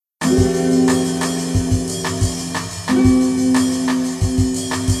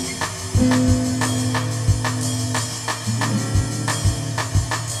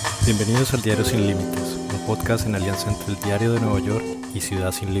Bienvenidos al Diario Sin Límites, un podcast en alianza entre el Diario de Nueva York y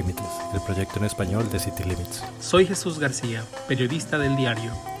Ciudad Sin Límites, el proyecto en español de City Limits. Soy Jesús García, periodista del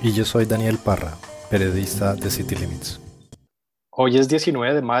diario. Y yo soy Daniel Parra, periodista de City Limits. Hoy es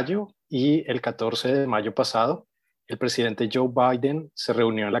 19 de mayo y el 14 de mayo pasado, el presidente Joe Biden se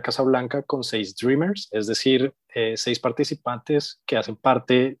reunió en la Casa Blanca con 6 Dreamers, es decir, 6 participantes que hacen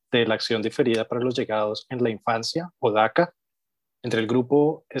parte de la acción diferida para los llegados en la infancia o DACA. Entre el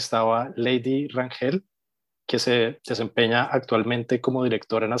grupo estaba Lady Rangel, que se desempeña actualmente como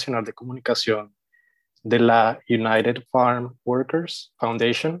directora nacional de comunicación de la United Farm Workers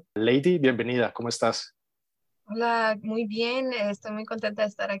Foundation. Lady, bienvenida, ¿cómo estás? Hola, muy bien, estoy muy contenta de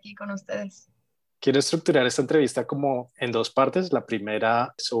estar aquí con ustedes. Quiero estructurar esta entrevista como en 2 partes. La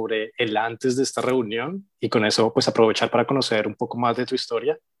primera sobre el antes de esta reunión y con eso pues aprovechar para conocer un poco más de tu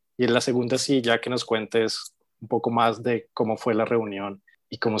historia. Y en la segunda sí, ya que nos cuentes un poco más de cómo fue la reunión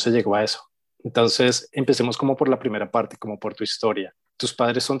y cómo se llegó a eso. Entonces, empecemos como por la primera parte, como por tu historia. Tus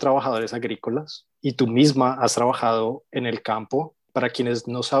padres son trabajadores agrícolas y tú misma has trabajado en el campo. Para quienes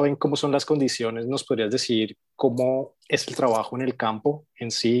no saben cómo son las condiciones, ¿nos podrías decir cómo es el trabajo en el campo en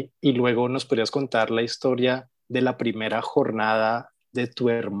sí? Y luego nos podrías contar la historia de la primera jornada de tu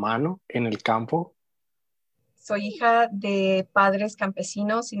hermano en el campo. Soy hija de padres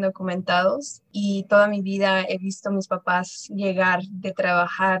campesinos indocumentados y toda mi vida he visto a mis papás llegar de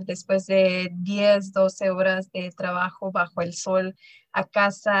trabajar después de 10, 12 horas de trabajo bajo el sol a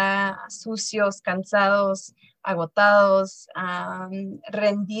casa, sucios, cansados, agotados,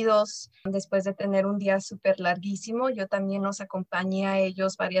 rendidos después de tener un día súper larguísimo. Yo también los acompañé a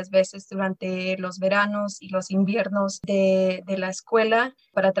ellos varias veces durante los veranos y los inviernos de la escuela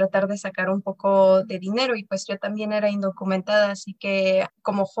para tratar de sacar un poco de dinero, y pues yo también era indocumentada, así que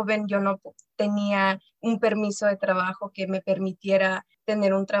como joven yo no tenía un permiso de trabajo que me permitiera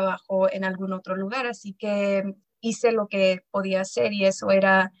tener un trabajo en algún otro lugar, así que hice lo que podía hacer y eso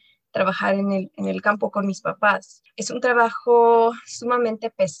era trabajar en el campo con mis papás. Es un trabajo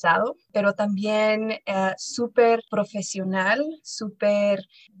sumamente pesado, pero también súper profesional, súper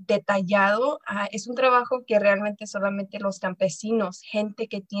detallado. Es un trabajo que realmente solamente los campesinos, gente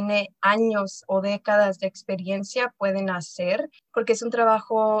que tiene años o décadas de experiencia pueden hacer, porque es un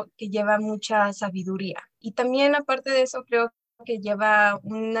trabajo que lleva mucha sabiduría. Y también aparte de eso, creo que lleva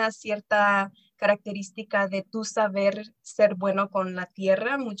una cierta característica de tu saber ser bueno con la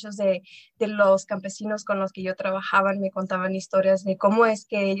tierra. Muchos de los campesinos con los que yo trabajaba me contaban historias de cómo es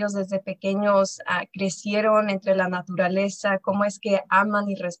que ellos desde pequeños crecieron entre la naturaleza, cómo es que aman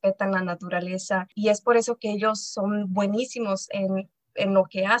y respetan la naturaleza, y es por eso que ellos son buenísimos en lo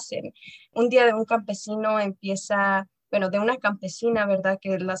que hacen. Un día de un campesino empieza, bueno, de una campesina, ¿verdad?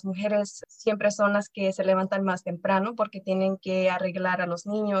 Que las mujeres siempre son las que se levantan más temprano porque tienen que arreglar a los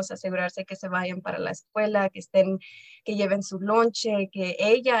niños, asegurarse que se vayan para la escuela, que lleven su lonche, que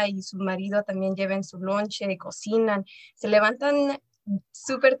ella y su marido también lleven su lonche, cocinan, se levantan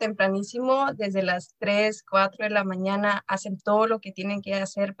súper tempranísimo, desde las 3, 4 de la mañana, hacen todo lo que tienen que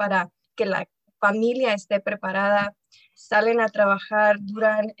hacer para que la familia esté preparada, salen a trabajar,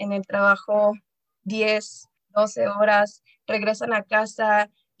 duran en el trabajo 10, 12 horas, regresan a casa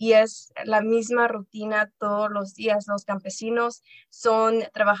y es la misma rutina todos los días. Los campesinos son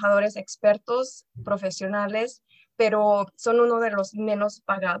trabajadores expertos, profesionales, pero son uno de los menos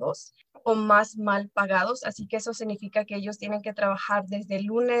pagados o más mal pagados, así que eso significa que ellos tienen que trabajar desde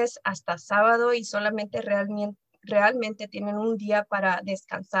lunes hasta sábado y solamente realmente tienen un día para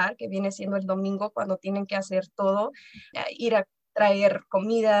descansar, que viene siendo el domingo, cuando tienen que hacer todo, ir a traer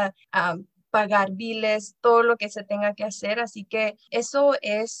comida, pagar biles, todo lo que se tenga que hacer. Así que eso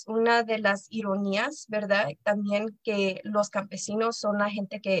es una de las ironías, ¿verdad? También que los campesinos son la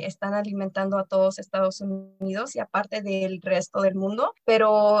gente que están alimentando a todos Estados Unidos y aparte del resto del mundo,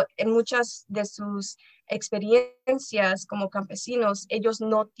 pero en muchas de sus experiencias como campesinos, ellos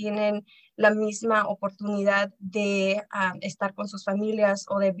no tienen la misma oportunidad de estar con sus familias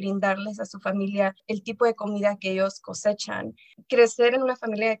o de brindarles a su familia el tipo de comida que ellos cosechan. Crecer en una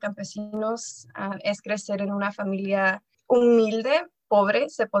familia de campesinos es crecer en una familia humilde, pobre,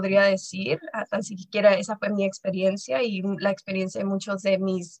 se podría decir. Tan siquiera esa fue mi experiencia y la experiencia de muchos de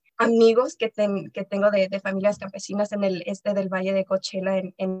mis amigos que tengo de familias campesinas en el este del Valle de Coachella,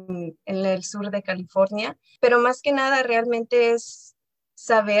 en el sur de California. Pero más que nada realmente es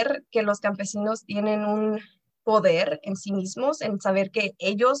saber que los campesinos tienen un poder en sí mismos, en saber que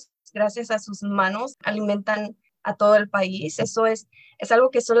ellos, gracias a sus manos, alimentan a todo el país. Eso es algo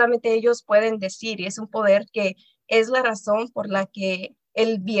que solamente ellos pueden decir, y es un poder que es la razón por la que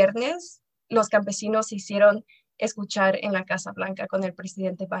el viernes los campesinos hicieron escuchar en la Casa Blanca con el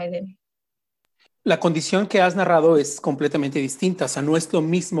presidente Biden. La condición que has narrado es completamente distinta. O sea, no es lo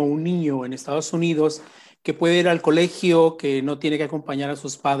mismo un niño en Estados Unidos que puede ir al colegio, que no tiene que acompañar a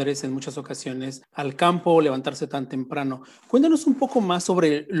sus padres en muchas ocasiones al campo o levantarse tan temprano. Cuéntanos un poco más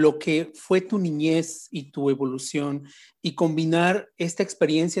sobre lo que fue tu niñez y tu evolución y combinar esta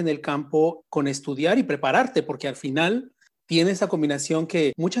experiencia en el campo con estudiar y prepararte, porque al final tiene esa combinación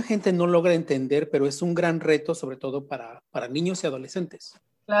que mucha gente no logra entender, pero es un gran reto, sobre todo para niños y adolescentes.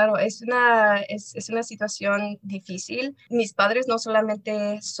 Claro, es una situación difícil. Mis padres no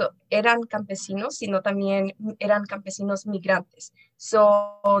solamente eran campesinos, sino también eran campesinos migrantes.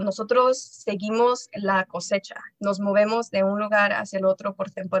 Nosotros seguimos la cosecha, nos movemos de un lugar hacia el otro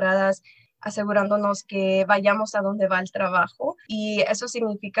por temporadas, asegurándonos que vayamos a donde va el trabajo. Y eso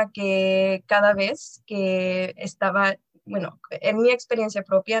significa que cada vez que bueno, en mi experiencia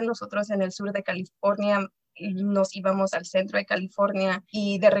propia, nosotros en el sur de California nos íbamos al centro de California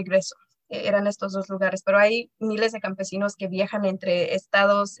y de regreso. Eran estos dos lugares, pero hay miles de campesinos que viajan entre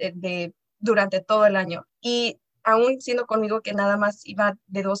estados durante todo el año. Y aún siendo conmigo que nada más iba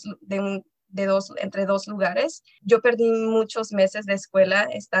entre dos lugares, yo perdí muchos meses de escuela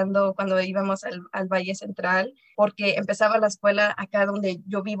cuando íbamos al Valle Central, porque empezaba la escuela acá donde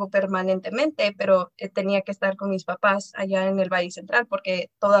yo vivo permanentemente, pero tenía que estar con mis papás allá en el Valle Central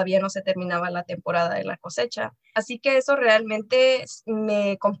porque todavía no se terminaba la temporada de la cosecha. Así que eso realmente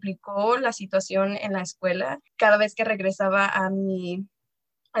me complicó la situación en la escuela. Cada vez que regresaba a mi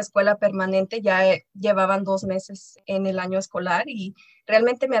escuela permanente, ya llevaban 2 meses en el año escolar y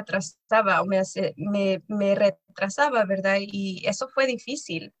realmente me atrasaba o me retrasaba, ¿verdad? Y eso fue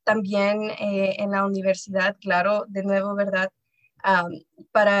difícil. También en la universidad, claro, de nuevo, ¿verdad?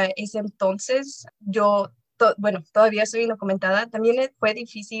 Para ese entonces, bueno, todavía soy indocumentada, también fue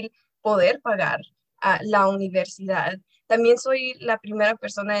difícil poder pagar la universidad. También soy la primera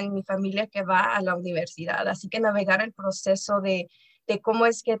persona en mi familia que va a la universidad, así que navegar el proceso de cómo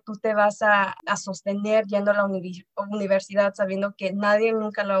es que tú te vas a sostener yendo a la universidad sabiendo que nadie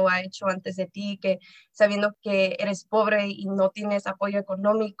nunca lo ha hecho antes de ti, sabiendo que eres pobre y no tienes apoyo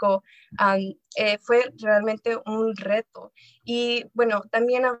económico, fue realmente un reto. Y bueno,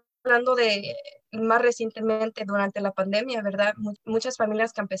 también hablando de más recientemente durante la pandemia, ¿verdad? Muchas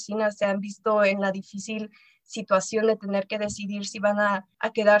familias campesinas se han visto en la difícil situación de tener que decidir si van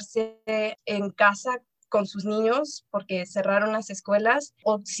a quedarse en casa con sus niños porque cerraron las escuelas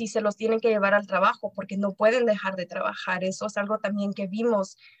o si se los tienen que llevar al trabajo porque no pueden dejar de trabajar. Eso es algo también que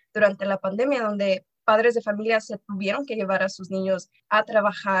vimos durante la pandemia, donde padres de familia se tuvieron que llevar a sus niños a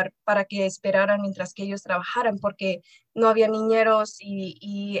trabajar para que esperaran mientras que ellos trabajaran porque no había niñeros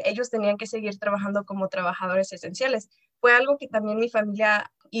y ellos tenían que seguir trabajando como trabajadores esenciales. Fue algo que también mi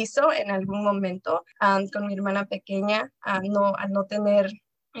familia hizo en algún momento con mi hermana pequeña, al no tener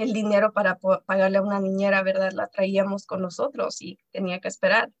el dinero para pagarle a una niñera, ¿verdad? La traíamos con nosotros y tenía que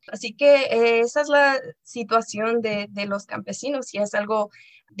esperar. Así que esa es la situación de los campesinos y es algo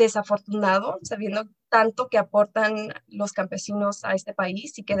desafortunado, sabiendo tanto que aportan los campesinos a este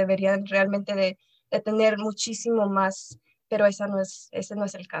país y que deberían realmente de tener muchísimo más, pero ese no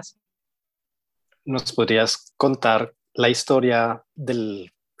es el caso. ¿Nos podrías contar la historia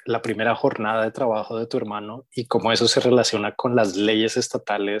de la primera jornada de trabajo de tu hermano y cómo eso se relaciona con las leyes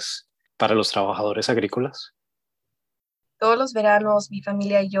estatales para los trabajadores agrícolas? Todos los veranos mi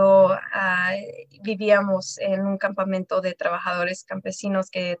familia y yo vivíamos en un campamento de trabajadores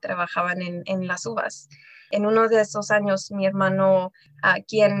campesinos que trabajaban en las uvas. En uno de esos años, mi hermano,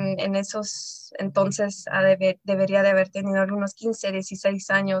 quien en esos entonces debería de haber tenido unos 15, 16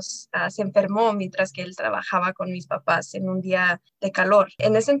 años, se enfermó mientras que él trabajaba con mis papás en un día de calor.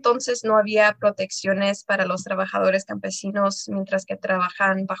 En ese entonces no había protecciones para los trabajadores campesinos mientras que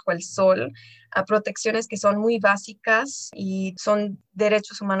trabajan bajo el sol, protecciones que son muy básicas y son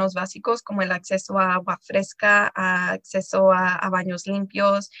derechos humanos básicos como el acceso a agua fresca, acceso a baños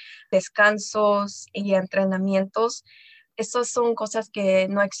limpios, descansos y entrenamientos. Estas son cosas que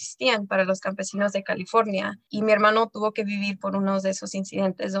no existían para los campesinos de California y mi hermano tuvo que vivir por uno de esos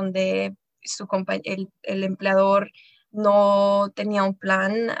incidentes donde el empleador no tenía un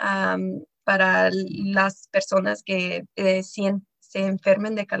plan para las personas que se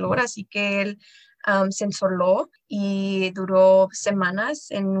enfermen de calor, así que él se ensoló y duró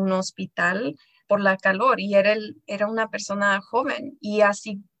semanas en un hospital por la calor y era una persona joven y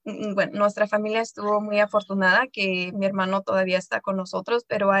así bueno, nuestra familia estuvo muy afortunada que mi hermano todavía está con nosotros,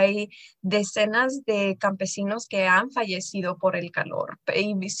 pero hay decenas de campesinos que han fallecido por el calor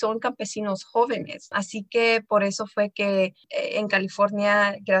y son campesinos jóvenes. Así que por eso fue que en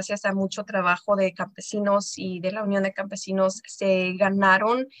California, gracias a mucho trabajo de campesinos y de la Unión de Campesinos, se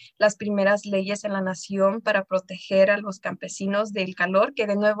ganaron las primeras leyes en la nación para proteger a los campesinos del calor, que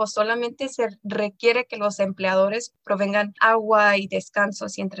de nuevo solamente se requiere que los empleadores provengan agua y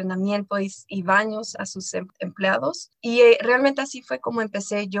descansos y entrenamiento y baños a sus empleados. Y realmente así fue como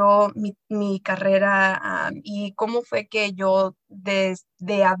empecé yo mi carrera y cómo fue que yo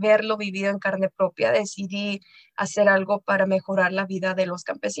de haberlo vivido en carne propia decidí hacer algo para mejorar la vida de los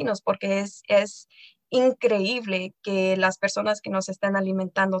campesinos, porque es increíble que las personas que nos están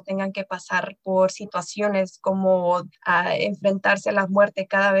alimentando tengan que pasar por situaciones como enfrentarse a la muerte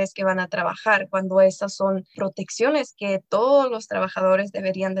cada vez que van a trabajar, cuando esas son protecciones que todos los trabajadores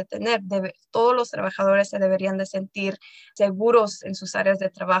deberían de tener. Todos los trabajadores se deberían de sentir seguros en sus áreas de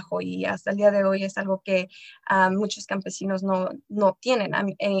trabajo y hasta el día de hoy es algo que muchos campesinos no tienen.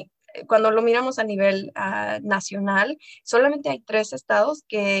 Cuando lo miramos a nivel nacional, solamente hay 3 estados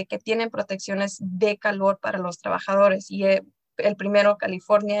que tienen protecciones de calor para los trabajadores y el primero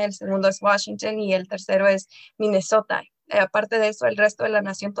California, el segundo es Washington y el tercero es Minnesota. Aparte de eso, el resto de la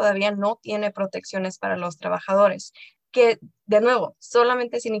nación todavía no tiene protecciones para los trabajadores, que de nuevo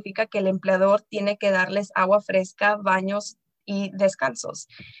solamente significa que el empleador tiene que darles agua fresca, baños y descansos.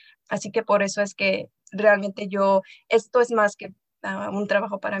 Así que por eso es que realmente esto es más que un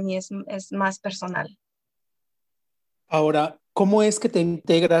trabajo para mí, es más personal. Ahora, ¿cómo es que te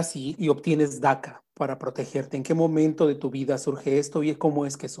integras y obtienes DACA para protegerte? ¿En qué momento de tu vida surge esto y cómo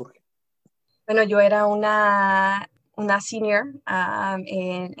es que surge? Bueno, yo era una senior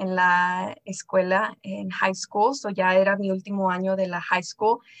en la escuela, en high school, ya era mi último año de la high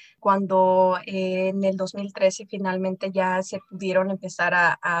school, cuando en el 2013 finalmente ya se pudieron empezar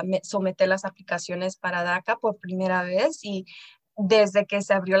a someter las aplicaciones para DACA por primera vez y desde que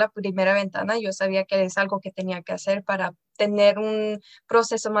se abrió la primera ventana yo sabía que es algo que tenía que hacer para tener un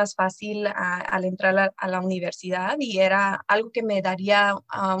proceso más fácil al entrar a la universidad y era algo que me daría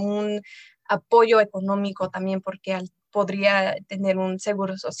un apoyo económico también porque podría tener un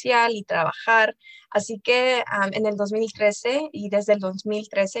seguro social y trabajar. Así que en el 2013 y desde el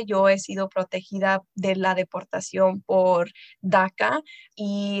 2013 yo he sido protegida de la deportación por DACA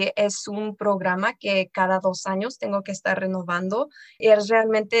y es un programa que cada 2 años tengo que estar renovando. Y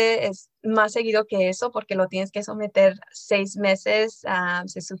realmente es más seguido que eso porque lo tienes que someter 6 meses,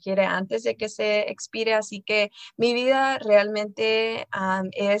 se sugiere antes de que se expire, así que mi vida realmente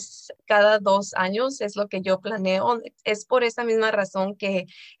es cada 2 años, es lo que yo planeo. Es por esa misma razón que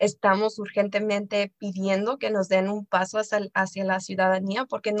estamos urgentemente pidiendo que nos den un paso hacia la ciudadanía,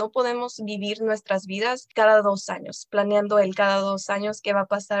 porque no podemos vivir nuestras vidas cada 2 años, planeando cada 2 años qué va a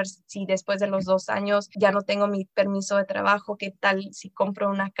pasar si después de los 2 años ya no tengo mi permiso de trabajo, qué tal si compro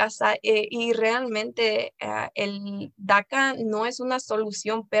una casa. Y realmente el DACA no es una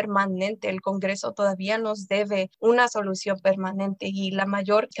solución permanente. El Congreso todavía nos debe una solución permanente y la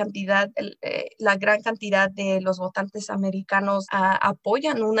gran cantidad de los votantes americanos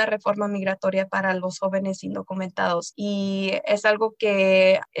apoyan una reforma migratoria para los jóvenes indocumentados y es algo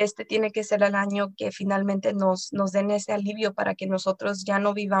que tiene que ser el año que finalmente nos den ese alivio para que nosotros ya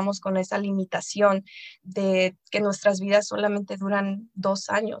no vivamos con esa limitación de que nuestras vidas solamente duran 2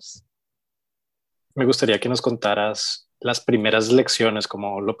 años. Me gustaría que nos contaras las primeras lecciones,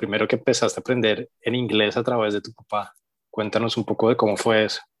 como lo primero que empezaste a aprender en inglés a través de tu papá. Cuéntanos un poco de cómo fue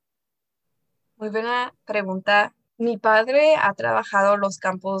eso. Muy buena pregunta. Mi padre ha trabajado los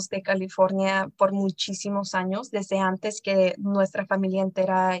campos de California por muchísimos años, desde antes que nuestra familia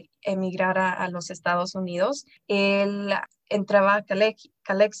entera emigrara a los Estados Unidos. Él entraba a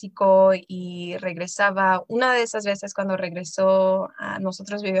Calexico y regresaba. Una de esas veces cuando regresó,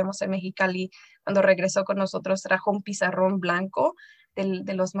 nosotros vivíamos en Mexicali, cuando regresó con nosotros trajo un pizarrón blanco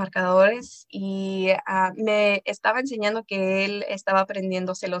de los marcadores y me estaba enseñando que él estaba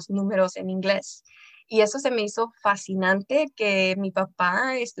aprendiéndose los números en inglés. Y eso se me hizo fascinante que mi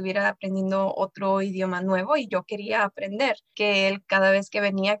papá estuviera aprendiendo otro idioma nuevo y yo quería aprender, que él cada vez que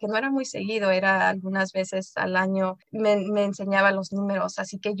venía, que no era muy seguido, era algunas veces al año, me enseñaba los números.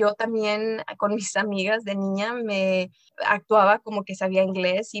 Así que yo también con mis amigas de niña me actuaba como que sabía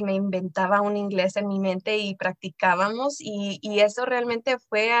inglés y me inventaba un inglés en mi mente y practicábamos y eso realmente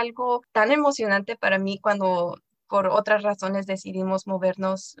fue algo tan emocionante para mí por otras razones decidimos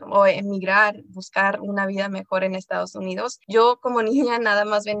movernos o emigrar, buscar una vida mejor en Estados Unidos. Yo como niña nada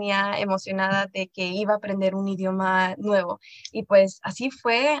más venía emocionada de que iba a aprender un idioma nuevo y pues así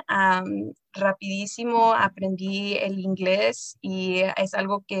fue. Rapidísimo aprendí el inglés y es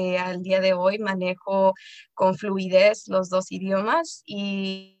algo que al día de hoy manejo con fluidez los dos idiomas.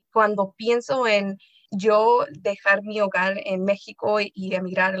 Y cuando pienso en yo dejar mi hogar en México y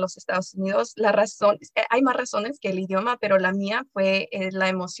emigrar a los Estados Unidos, la razón, hay más razones que el idioma, pero la mía fue la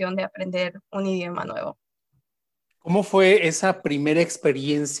emoción de aprender un idioma nuevo. ¿Cómo fue esa primera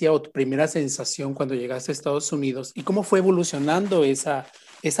experiencia o tu primera sensación cuando llegaste a Estados Unidos? ¿Y cómo fue evolucionando esa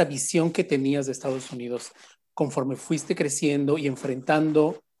visión que tenías de Estados Unidos conforme fuiste creciendo y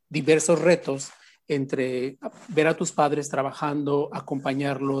enfrentando diversos retos entre ver a tus padres trabajando,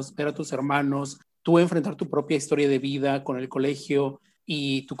 acompañarlos, ver a tus hermanos, tú enfrentar tu propia historia de vida con el colegio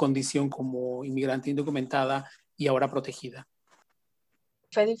y tu condición como inmigrante indocumentada y ahora protegida?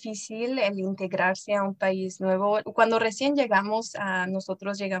 Fue difícil el integrarse a un país nuevo. Cuando recién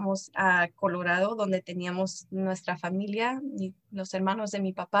nosotros llegamos a Colorado, donde teníamos nuestra familia y los hermanos de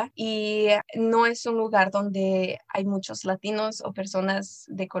mi papá, y no es un lugar donde hay muchos latinos o personas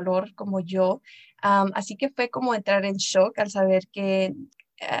de color como yo. Así que fue como entrar en shock al saber que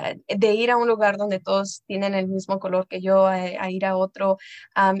de ir a un lugar donde todos tienen el mismo color que yo, a ir a otro,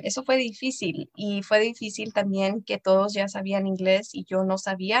 eso fue difícil. Y fue difícil también que todos ya sabían inglés y yo no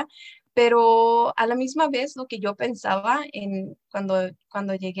sabía, pero a la misma vez lo que yo pensaba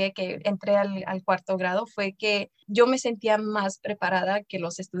cuando llegué, que entré al cuarto grado, fue que yo me sentía más preparada que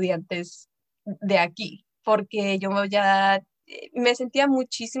los estudiantes de aquí, porque yo ya me sentía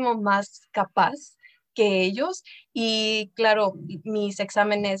muchísimo más capaz que ellos. Y claro,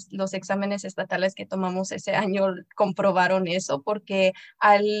 los exámenes estatales que tomamos ese año comprobaron eso, porque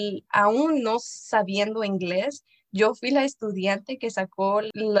aún no sabiendo inglés, yo fui la estudiante que sacó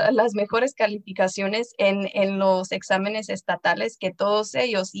las mejores calificaciones en los exámenes estatales que todos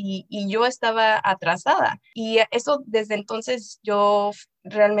ellos, y yo estaba atrasada. Y eso desde entonces yo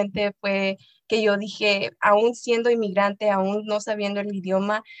realmente fue que yo dije, aún siendo inmigrante, aún no sabiendo el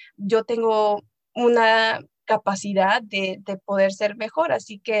idioma, yo tengo una capacidad de poder ser mejor.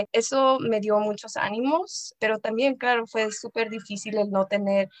 Así que eso me dio muchos ánimos, pero también, claro, fue súper difícil el no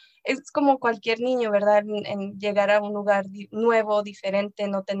tener, es como cualquier niño, ¿verdad? En llegar a un lugar nuevo, diferente,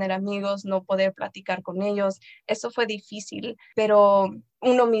 no tener amigos, no poder platicar con ellos. Eso fue difícil, pero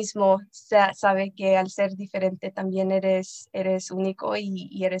uno mismo sabe que al ser diferente también eres único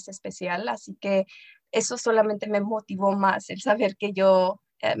y eres especial. Así que eso solamente me motivó más, el saber que yo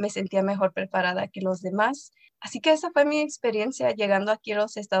me sentía mejor preparada que los demás. Así que esa fue mi experiencia llegando aquí a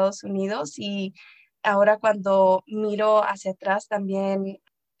los Estados Unidos. Y ahora cuando miro hacia atrás también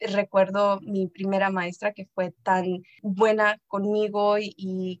recuerdo mi primera maestra que fue tan buena conmigo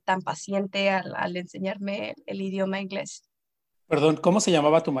y tan paciente al enseñarme el idioma inglés. Perdón, ¿cómo se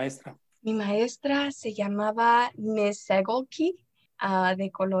llamaba tu maestra? Mi maestra se llamaba Miss Segolke, de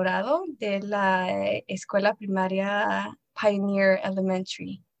Colorado, de la escuela primaria Pioneer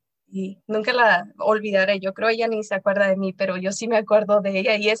Elementary. Y nunca la olvidaré. Yo creo ella ni se acuerda de mí, pero yo sí me acuerdo de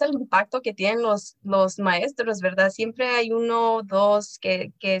ella. Y es el impacto que tienen los maestros, ¿verdad? Siempre hay uno, dos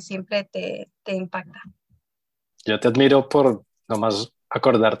que siempre te impacta. Yo te admiro por nomás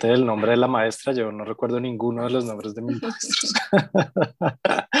acordarte del nombre de la maestra. Yo no recuerdo ninguno de los nombres de mis maestros.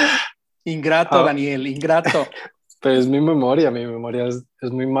 Ingrato, Daniel, ingrato. Pero es mi memoria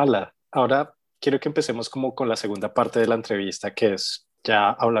es muy mala. Ahora quiero que empecemos como con la segunda parte de la entrevista, que es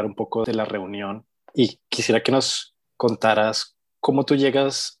ya hablar un poco de la reunión. Y quisiera que nos contaras cómo tú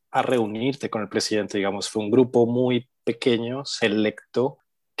llegas a reunirte con el presidente. Digamos, fue un grupo muy pequeño, selecto,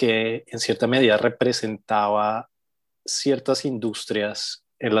 que en cierta medida representaba ciertas industrias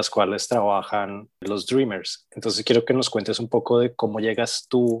en las cuales trabajan los Dreamers. Entonces quiero que nos cuentes un poco de cómo llegas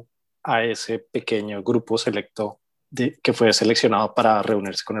tú a ese pequeño grupo selecto que fue seleccionado para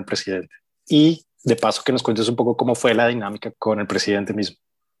reunirse con el presidente. Y de paso que nos cuentes un poco cómo fue la dinámica con el presidente mismo.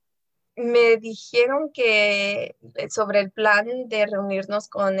 Me dijeron que sobre el plan de reunirnos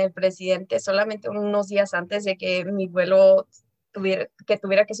con el presidente solamente unos días antes de que mi vuelo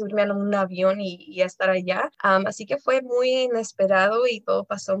tuviera que subirme a un avión y estar allá. Así que fue muy inesperado y todo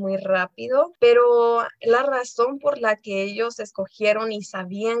pasó muy rápido, pero la razón por la que ellos escogieron y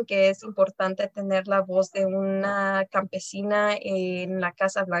sabían que es importante tener la voz de una campesina en la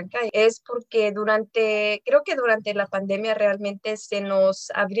Casa Blanca es porque creo que durante la pandemia realmente se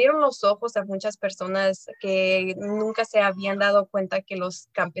nos abrieron los ojos a muchas personas que nunca se habían dado cuenta que los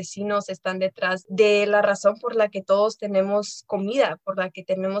campesinos están detrás de la razón por la que todos tenemos como comida, por la que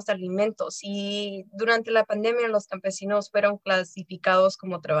tenemos alimentos. Y durante la pandemia los campesinos fueron clasificados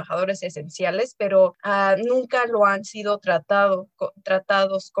como trabajadores esenciales, pero nunca lo han sido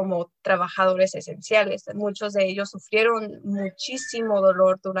tratados como trabajadores esenciales. Muchos de ellos sufrieron muchísimo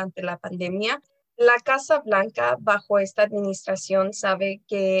dolor durante la pandemia. La Casa Blanca, bajo esta administración, sabe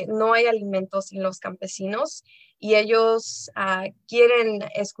que no hay alimentos sin los campesinos y ellos quieren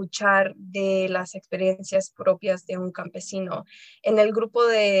escuchar de las experiencias propias de un campesino. En el grupo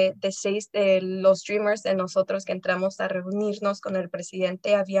de 6 de los Dreamers, de nosotros que entramos a reunirnos con el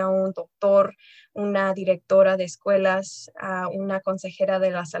presidente, había un doctor, una directora de escuelas, una consejera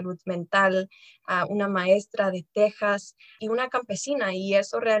de la salud mental, una maestra de Texas y una campesina. Y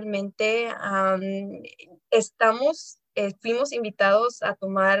eso realmente fuimos invitados a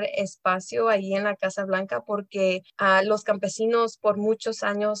tomar espacio ahí en la Casa Blanca porque los campesinos por muchos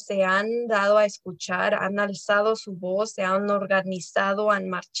años se han dado a escuchar, han alzado su voz, se han organizado, han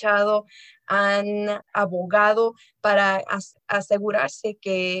marchado, han abogado para asegurarse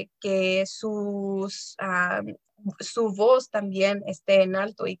que su voz también esté en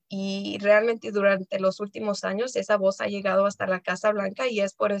alto y realmente durante los últimos años esa voz ha llegado hasta la Casa Blanca y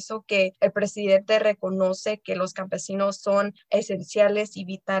es por eso que el presidente reconoce que los campesinos son esenciales y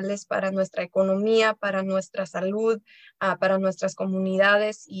vitales para nuestra economía, para nuestra salud, para nuestras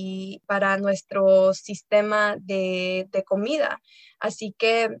comunidades y para nuestro sistema de comida. Así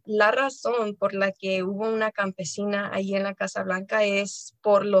que la razón por la que hubo una campesina ahí en la Casa Blanca es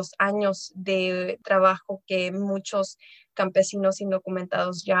por los años de trabajo que muchos campesinos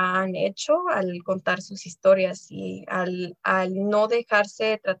indocumentados ya han hecho al contar sus historias y al no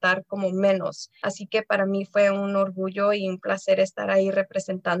dejarse tratar como menos. Así que para mí fue un orgullo y un placer estar ahí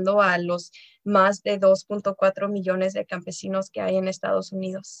representando a los más de 2.4 millones de campesinos que hay en Estados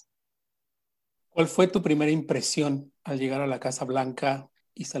Unidos. ¿Cuál fue tu primera impresión al llegar a la Casa Blanca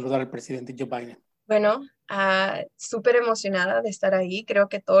y saludar al presidente Joe Biden? Bueno, súper emocionada de estar ahí. Creo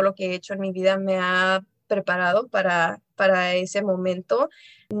que todo lo que he hecho en mi vida me ha preparado para ese momento.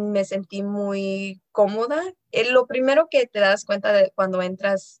 Me sentí muy cómoda. Lo primero que te das cuenta de cuando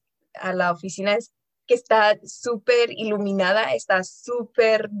entras a la oficina es que está súper iluminada, está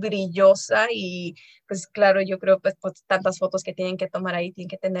súper brillosa y pues claro, yo creo pues tantas fotos que tienen que tomar ahí tienen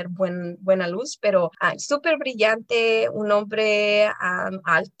que tener buena luz, pero súper brillante, un hombre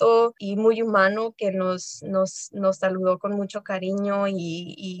alto y muy humano que nos saludó con mucho cariño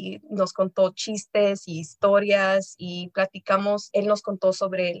y nos contó chistes y historias y platicamos, él nos contó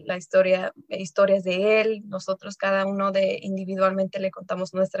sobre historias de él, nosotros cada uno individualmente le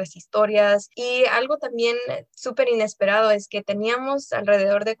contamos nuestras historias y algo también súper inesperado es que teníamos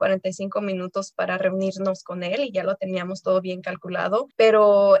alrededor de 45 minutos para reunirnos con él y ya lo teníamos todo bien calculado,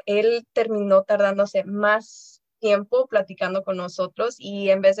 pero él terminó tardándose más tiempo platicando con nosotros y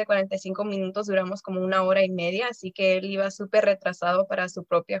en vez de 45 minutos duramos como 1 hora y media, así que él iba súper retrasado para su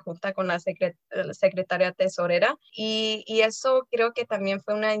propia junta con la secretaria tesorera y eso creo que también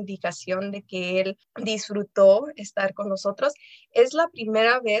fue una indicación de que él disfrutó estar con nosotros. Es la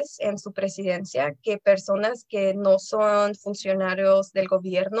primera vez en su presidencia que personas que no son funcionarios del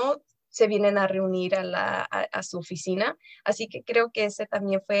gobierno se vienen a reunir a su oficina. Así que creo que ese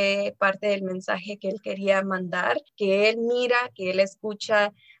también fue parte del mensaje que él quería mandar, que él mira, que él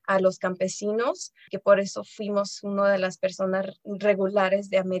escucha a los campesinos, que por eso fuimos una de las personas regulares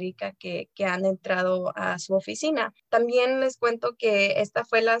de América que han entrado a su oficina. También les cuento que esta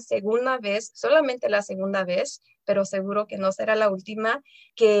fue la segunda vez, solamente la segunda vez, pero seguro que no será la última,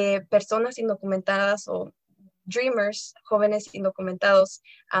 que personas indocumentadas o Dreamers, jóvenes indocumentados,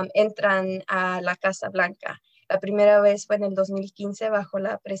 entran a la Casa Blanca. La primera vez fue en el 2015 bajo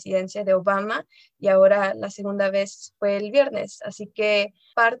la presidencia de Obama y ahora la segunda vez fue el viernes. Así que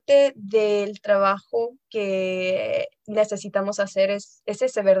parte del trabajo que necesitamos hacer es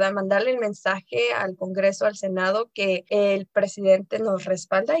ese, ¿verdad? Mandarle el mensaje al Congreso, al Senado, que el presidente nos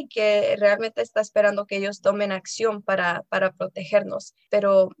respalda y que realmente está esperando que ellos tomen acción para protegernos.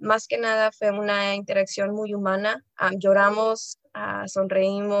 Pero más que nada fue una interacción muy humana. Lloramos,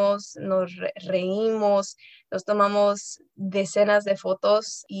 sonreímos, nos reímos, nos tomamos decenas de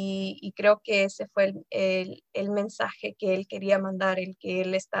fotos y creo que ese fue el mensaje que él quería mandar, el que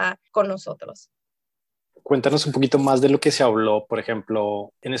él está con nosotros. Cuéntanos un poquito más de lo que se habló, por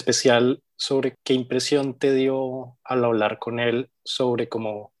ejemplo, en especial sobre qué impresión te dio al hablar con él sobre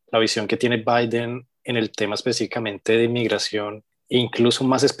como la visión que tiene Biden en el tema específicamente de inmigración e incluso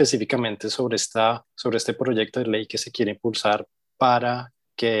más específicamente sobre este proyecto de ley que se quiere impulsar para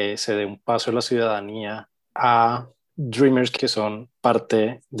que se dé un paso a la ciudadanía a Dreamers que son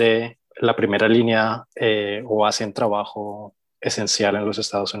parte de la primera línea o hacen trabajo esencial en los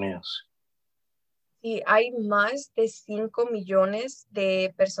Estados Unidos. Y hay más de 5 millones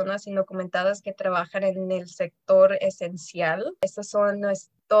de personas indocumentadas que trabajan en el sector esencial. Estos son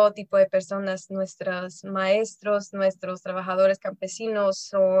todo tipo de personas, nuestros maestros, nuestros trabajadores campesinos,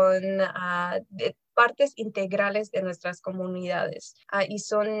 son partes integrales de nuestras comunidades. Y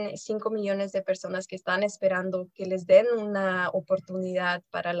son 5 millones de personas que están esperando que les den una oportunidad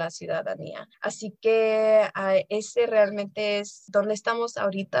para la ciudadanía. Así que ese realmente es donde estamos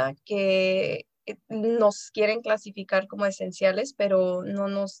ahorita, que nos quieren clasificar como esenciales, pero no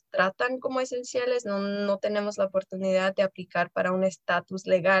nos tratan como esenciales, no tenemos la oportunidad de aplicar para un estatus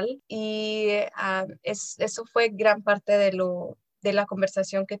legal y eso fue gran parte de la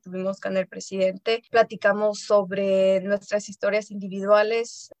conversación que tuvimos con el presidente. Platicamos sobre nuestras historias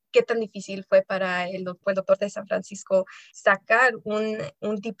individuales, qué tan difícil fue para el doctor de San Francisco sacar un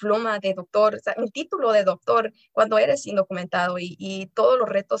diploma de doctor, un título de doctor cuando eres indocumentado y todos los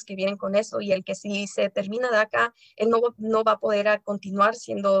retos que vienen con eso, y el que si se termina de acá, él no va a poder continuar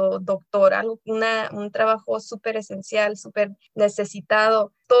siendo doctor, un trabajo súper esencial, súper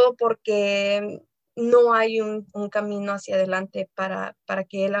necesitado, todo porque no hay un camino hacia adelante para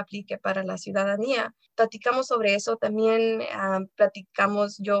que él aplique para la ciudadanía. Platicamos sobre eso también,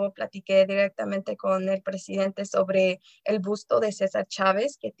 yo platiqué directamente con el presidente sobre el busto de César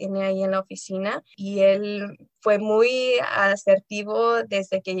Chávez que tiene ahí en la oficina, y él fue muy asertivo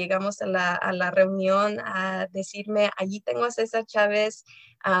desde que llegamos a la reunión a decirme, allí tengo a César Chávez,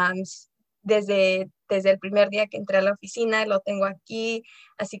 desde el primer día que entré a la oficina, lo tengo aquí,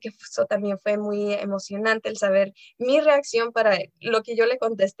 así que eso también fue muy emocionante el saber mi reacción para lo que yo le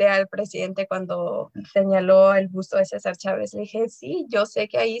contesté al presidente cuando señaló el busto de César Chávez. Le dije, sí, yo sé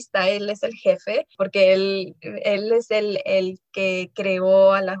que ahí está, él es el jefe, porque él es el que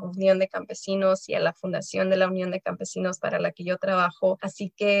creó a la Unión de Campesinos y a la fundación de la Unión de Campesinos para la que yo trabajo,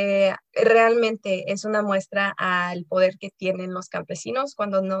 así que realmente es una muestra al poder que tienen los campesinos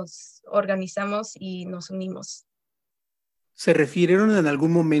cuando nos organizamos y nos unimos. ¿Se refirieron en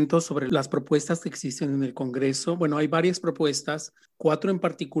algún momento sobre las propuestas que existen en el Congreso? Bueno, hay varias propuestas, 4 en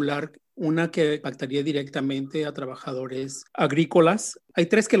particular, una que impactaría directamente a trabajadores agrícolas. Hay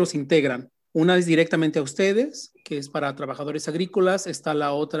 3 que los integran. Una es directamente a ustedes, que es para trabajadores agrícolas. Está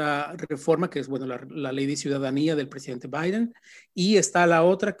la otra reforma, que es la ley de ciudadanía del presidente Biden. Y está la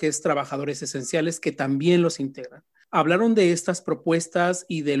otra, que es trabajadores esenciales, que también los integran. ¿Hablaron de estas propuestas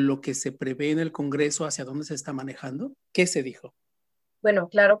y de lo que se prevé en el Congreso, hacia dónde se está manejando? ¿Qué se dijo? Bueno,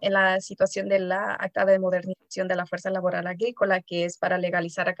 claro, en la situación de la Acta de Modernización de la Fuerza Laboral Agrícola, que es para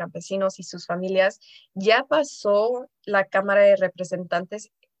legalizar a campesinos y sus familias, ya pasó la Cámara de Representantes.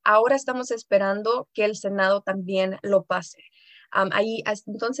 Ahora estamos esperando que el Senado también lo pase.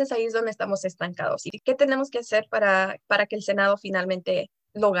 Entonces ahí es donde estamos estancados. ¿Y qué tenemos que hacer para que el Senado finalmente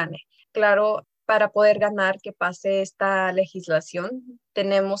lo gane? Claro, para poder ganar que pase esta legislación,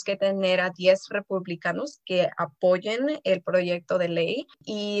 tenemos que tener a 10 republicanos que apoyen el proyecto de ley,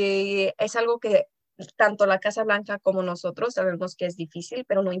 y es algo que tanto la Casa Blanca como nosotros sabemos que es difícil,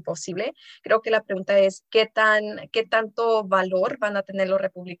 pero no imposible. Creo que la pregunta es qué tanto valor van a tener los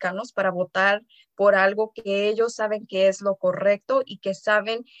republicanos para votar por algo que ellos saben que es lo correcto y que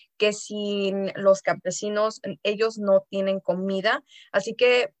saben que sin los campesinos ellos no tienen comida. Así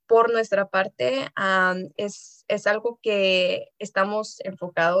que por nuestra parte es algo que estamos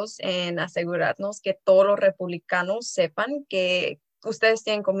enfocados en asegurarnos que todos los republicanos sepan que ustedes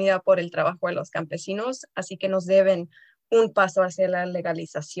tienen comida por el trabajo de los campesinos, así que nos deben un paso hacia la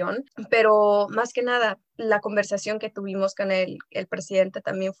legalización. Pero más que nada, la conversación que tuvimos con el presidente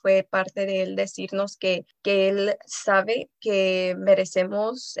también fue parte de él decirnos que él sabe que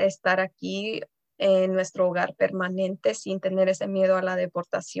merecemos estar aquí en nuestro hogar permanente sin tener ese miedo a la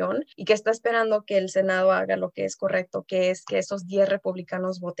deportación, y que está esperando que el Senado haga lo que es correcto, que es que esos 10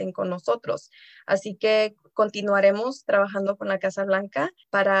 republicanos voten con nosotros. Así que continuaremos trabajando con la Casa Blanca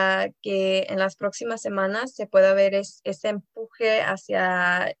para que en las próximas semanas se pueda ver ese empuje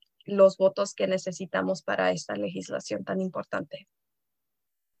hacia los votos que necesitamos para esta legislación tan importante.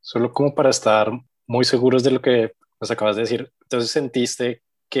 Solo como para estar muy seguros de lo que nos acabas de decir, entonces sentiste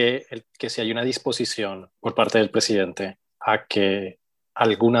que si hay una disposición por parte del presidente a que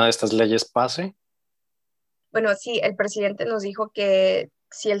alguna de estas leyes pase. Bueno, sí, el presidente nos dijo que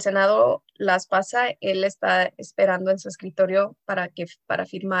si el Senado las pasa, él está esperando en su escritorio para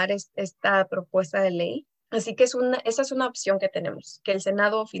firmar esta propuesta de ley. Así que esa es una opción que tenemos, que el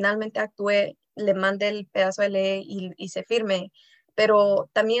Senado finalmente actúe, le mande el pedazo de ley y se firme. Pero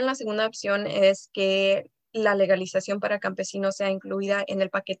también la segunda opción es que la legalización para campesinos sea incluida en el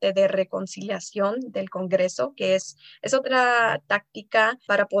paquete de reconciliación del Congreso, que es otra táctica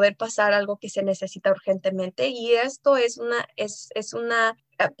para poder pasar algo que se necesita urgentemente. Y esto es una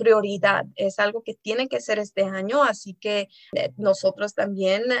prioridad, es algo que tiene que ser este año, así que nosotros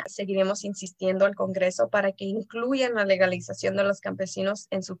también seguiremos insistiendo al Congreso para que incluyan la legalización de los campesinos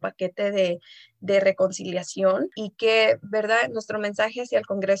en su paquete de reconciliación, y que, ¿verdad? Nuestro mensaje hacia el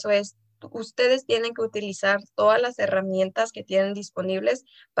Congreso es: ustedes tienen que utilizar todas las herramientas que tienen disponibles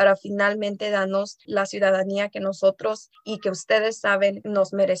para finalmente darnos la ciudadanía que nosotros y que ustedes saben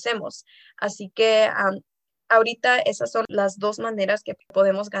nos merecemos. Así que ahorita esas son las dos maneras que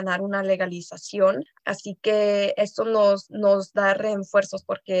podemos ganar una legalización. Así que esto nos da refuerzos,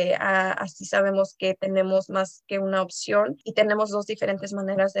 porque así sabemos que tenemos más que una opción y tenemos dos diferentes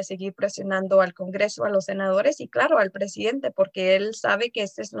maneras de seguir presionando al Congreso, a los senadores y, claro, al presidente, porque él sabe que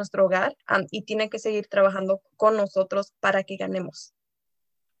este es nuestro hogar y tiene que seguir trabajando con nosotros para que ganemos.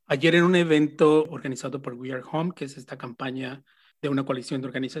 Ayer, en un evento organizado por We Are Home, que es esta campaña de una coalición de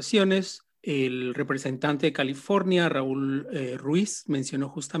organizaciones, el representante de California, Raúl Ruiz, mencionó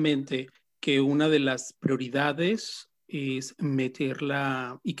justamente que una de las prioridades es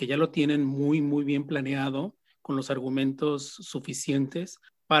meterla, y que ya lo tienen muy, muy bien planeado, con los argumentos suficientes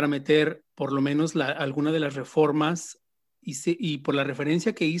para meter por lo menos alguna de las reformas, y por la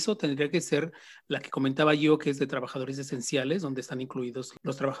referencia que hizo tendría que ser la que comentaba yo, que es de trabajadores esenciales, donde están incluidos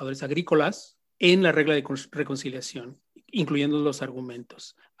los trabajadores agrícolas en la regla de reconciliación, incluyendo los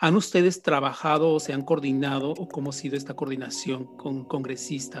argumentos. ¿Han ustedes trabajado o se han coordinado, o cómo ha sido esta coordinación con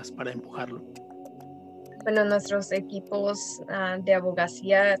congresistas para empujarlo? Bueno, nuestros equipos de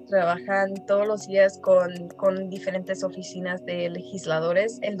abogacía trabajan todos los días con diferentes oficinas de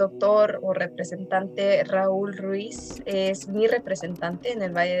legisladores. El doctor o representante Raúl Ruiz es mi representante en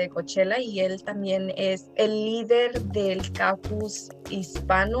el Valle de Coachella, y él también es el líder del caucus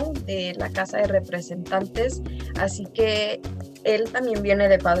hispano de la Casa de Representantes. Así que él también viene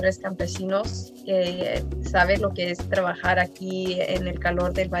de padres campesinos, que sabe lo que es trabajar aquí en el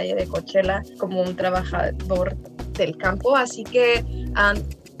calor del Valle de Coachella como un trabajador del campo. Así que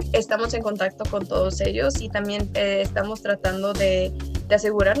estamos en contacto con todos ellos, y también estamos tratando de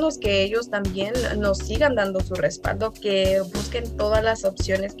asegurarnos que ellos también nos sigan dando su respaldo, que busquen todas las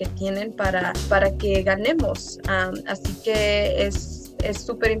opciones que tienen para que ganemos. Así que es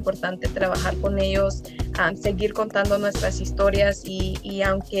súper importante trabajar con ellos, seguir contando nuestras historias, y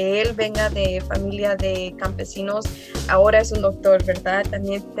aunque él venga de familia de campesinos, ahora es un doctor, ¿verdad?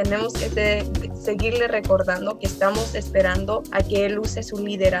 También tenemos que seguirle recordando que estamos esperando a que él use su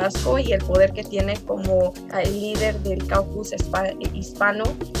liderazgo y el poder que tiene como el líder del caucus hispano,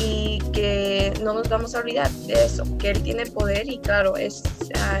 y que no nos vamos a olvidar de eso, que él tiene poder. Y claro, es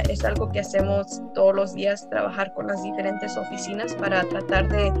algo que hacemos todos los días, trabajar con las diferentes oficinas para tratar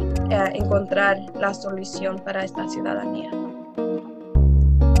de encontrar la solución para esta ciudadanía.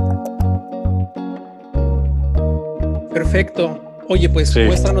 Perfecto. Oye, pues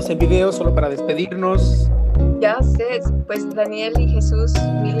muéstranos el video solo para despedirnos. Ya sé, pues Daniel y Jesús,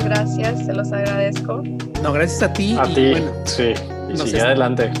 mil gracias, se los agradezco. No, gracias a ti. A ti, bueno, sí. Y sigue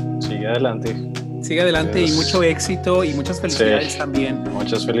adelante, sigue adelante. Sigue adelante, y mucho éxito y muchas felicidades también.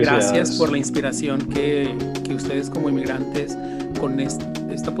 Muchas felicidades. Gracias por la inspiración que ustedes como inmigrantes, con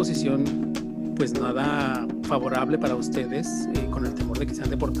esta posición pues nada favorable para ustedes, con el temor de que sean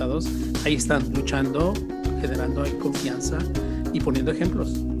deportados, ahí están luchando, generando confianza y poniendo ejemplos.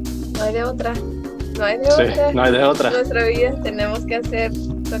 No hay de otra. No hay de otra. No hay de otra. En nuestra vida tenemos que hacer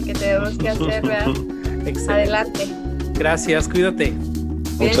lo que tenemos que hacer, ¿verdad? Excelente. Adelante. Gracias, cuídate.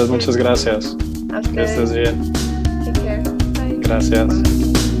 Muchas gracias. A ustedes. Que estés bien. Take care. Bye. Gracias.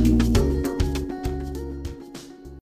 Bye.